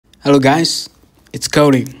Hello guys, it's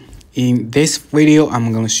Cody. In this video,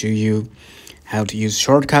 I'm gonna show you how to use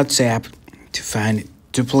Shortcuts app to find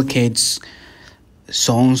duplicates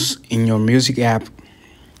songs in your music app.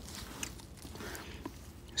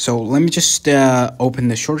 So let me just open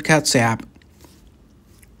the Shortcuts app.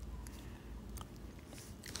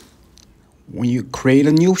 When you create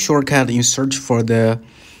a new shortcut, you search for the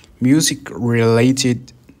music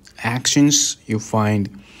related actions. You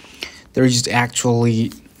find there is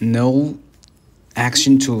actually no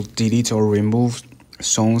action to delete or remove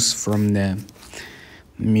songs from the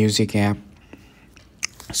music app.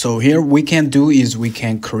 So here we can do is we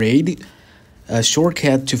can create a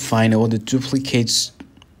shortcut to find all the duplicates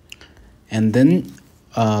and then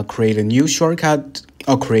create a new shortcut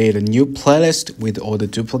or create a new playlist with all the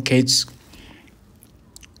duplicates.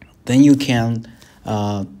 Then you can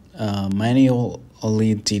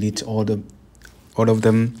manually delete all of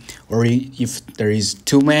them, or if there is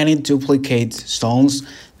too many duplicate songs,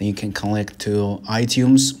 then you can connect to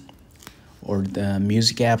iTunes or the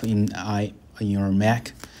music app in your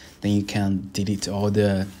Mac. Then you can delete all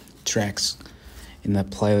the tracks in the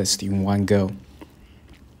playlist in one go.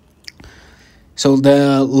 So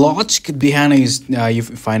the logic behind it is you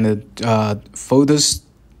find the photos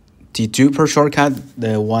deduper shortcut,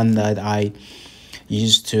 the one that I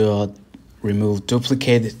use to remove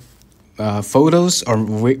duplicate photos or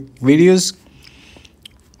videos.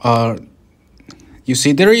 You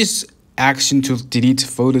see there is action to delete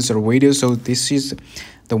photos or videos, so this is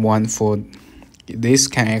the one for this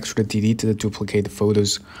can actually delete the duplicate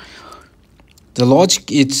photos. The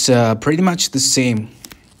logic it's pretty much the same.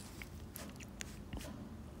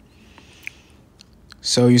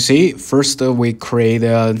 So you see, first we create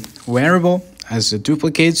a variable as the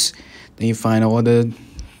duplicates, then you find all the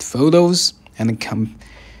photos and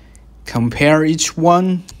compare each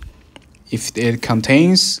one. If it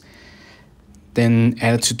contains, then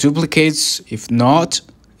add to duplicates. If not,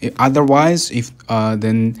 otherwise,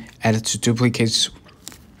 then add to duplicates.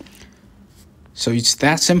 So it's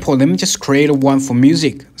that simple. Let me just create one for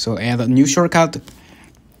music. So add a new shortcut.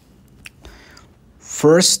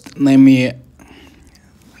 First, let me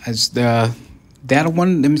that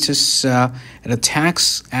one. Let me just add a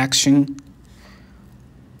tags action.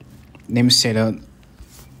 Let me set a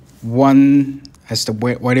one as the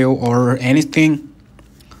video or anything.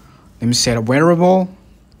 Let me set a variable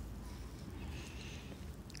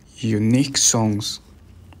unique songs.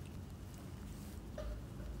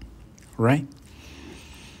 Right?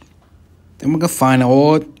 Then we're gonna find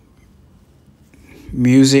all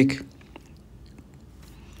music.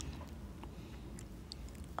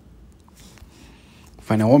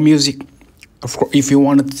 Find all music. Of course, if you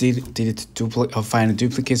want to find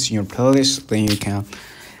duplicates in your playlist, then you can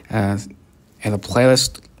add a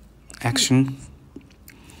playlist action.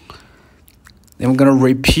 Then we're gonna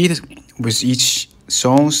repeat with each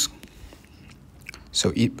songs. So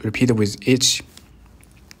repeat with each.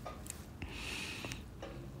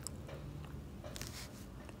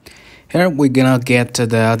 Here we're gonna get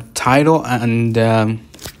the title and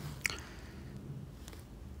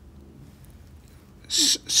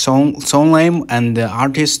song name and the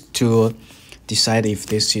artist to decide if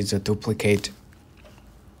this is a duplicate.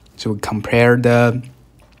 So we compare the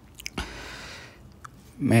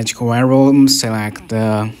magical variable, select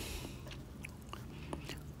the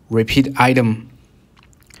repeat item.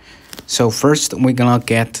 So first we're gonna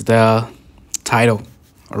get the title.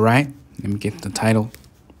 Alright, let me get the title.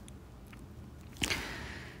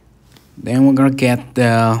 Then we're gonna get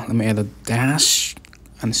let me add a dash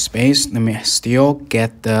and space. Let me still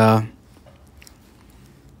get the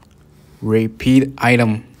repeat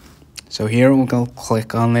item. So here we're gonna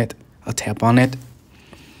click on it, tap on it.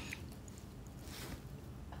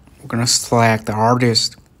 We're gonna select the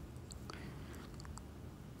artist.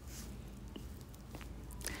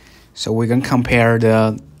 So we can compare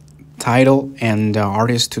the title and the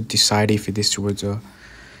artist to decide if this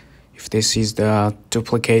is the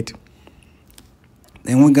duplicate.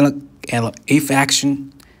 Then we're gonna add an if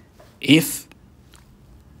action. If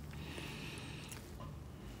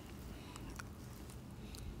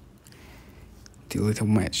delete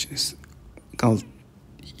matches,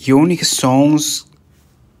 unique songs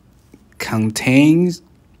contains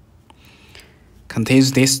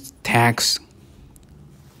this text.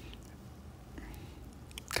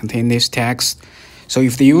 So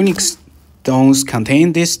if the unique songs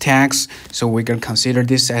contain this text, so we're gonna consider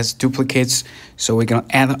this as duplicates. So we're gonna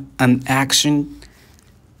add an action,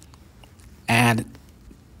 add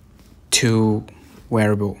to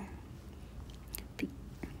variable,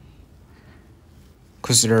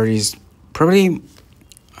 because there is probably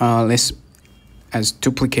let's as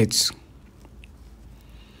duplicates.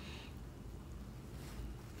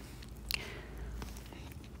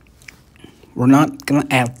 We're not gonna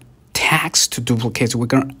add text to duplicates. We're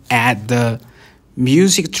gonna add the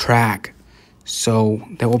music track, so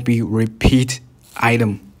there will be repeat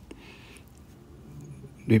item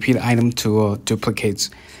to duplicates.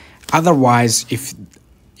 Otherwise, if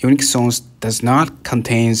unique songs does not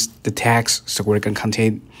contains the text, so we're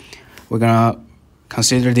gonna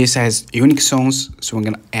consider this as unique songs, so we're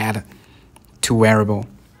gonna add to variable.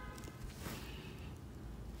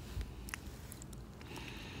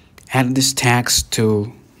 Add this text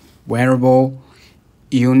to variable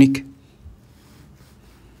unique.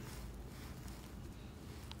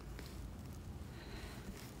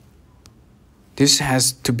 This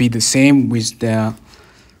has to be the same with the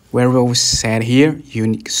variable we set here,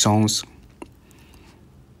 unique songs.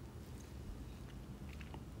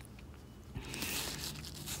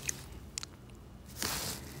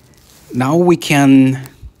 Now we can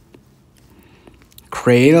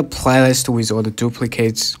create a playlist with all the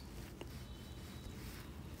duplicates.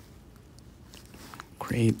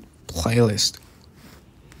 Create playlist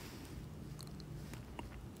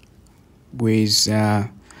with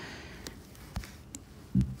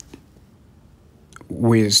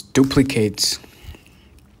duplicates.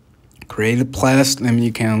 Create a playlist. Let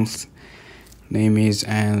me name is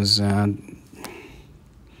as let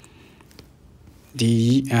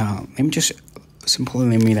me just simply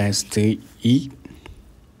name it as DE.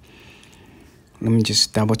 Let me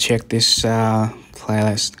just double check this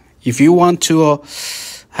playlist. If you want to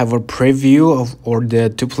have a preview of all the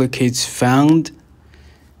duplicates found,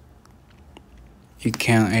 you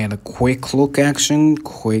can add a quick look action.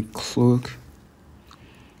 Quick look.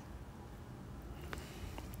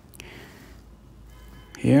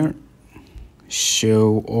 Here,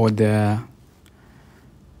 show all the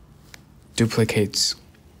duplicates.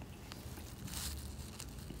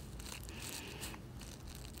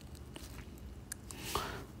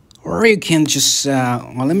 Or you can just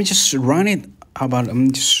well, let me just run it. How about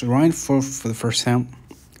just run it for the first time?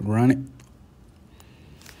 Run it.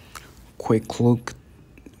 Quick look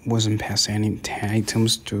wasn't pass any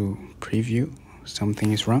items to preview.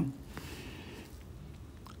 Something is wrong.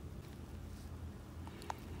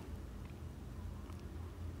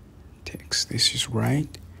 Text, this is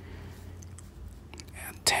right.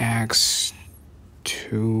 Add tags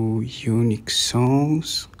to unique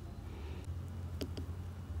songs.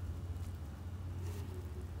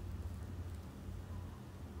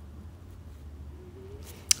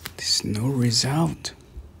 There's no result.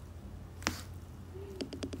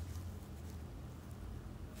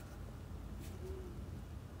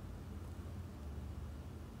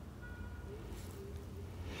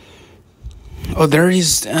 Oh, there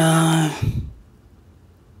is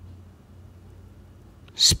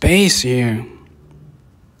space here.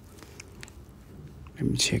 Let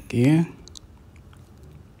me check here.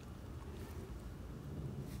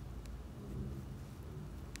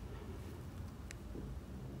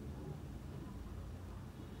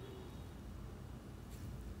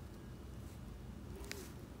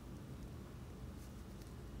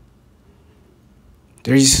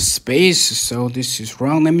 There is space, so this is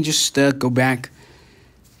wrong. Let me just go back.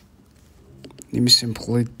 Let me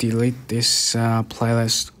simply delete this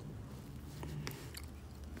playlist.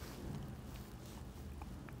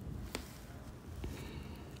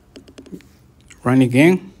 Run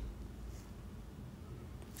again.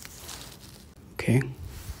 Okay.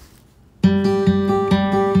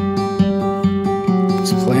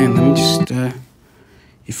 Let's play. Let me just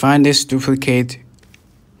define this duplicated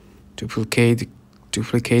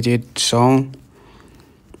song.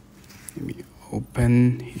 Let me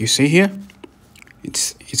open. You see here?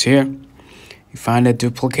 It's here. You find the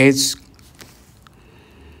duplicates.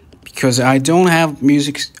 Because I don't have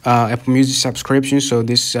Apple Music subscription, so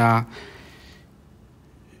this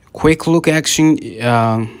quick look action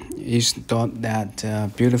is not that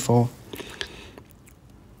beautiful.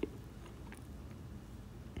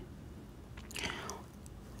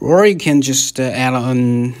 Or you can just add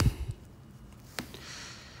on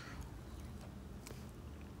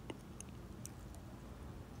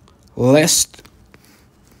list.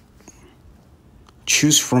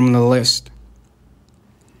 Choose from the list.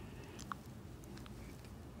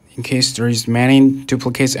 In case there is many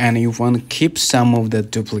duplicates and you want to keep some of the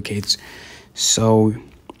duplicates, so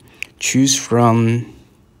choose from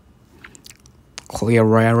clear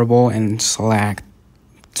variable and select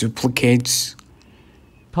duplicates.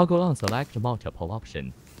 Toggle on select multiple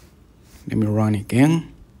option. Let me run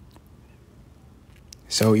again.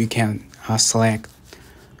 So you can select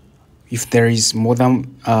if there is more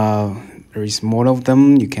than there is more of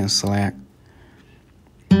them. You can select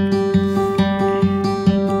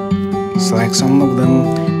some of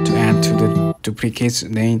them to add to the duplicates.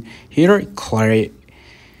 Then here create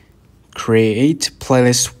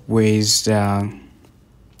playlist with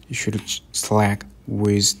you should select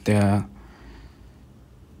with the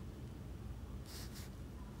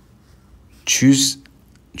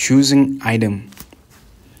choosing item.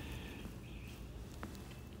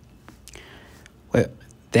 Well,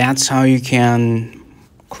 that's how you can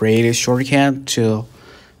create a shortcut to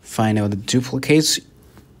find out the duplicates.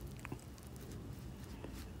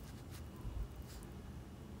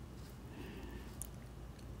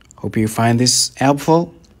 Hope you find this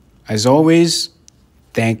helpful. As always,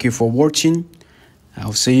 thank you for watching.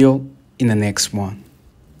 I'll see you in the next one.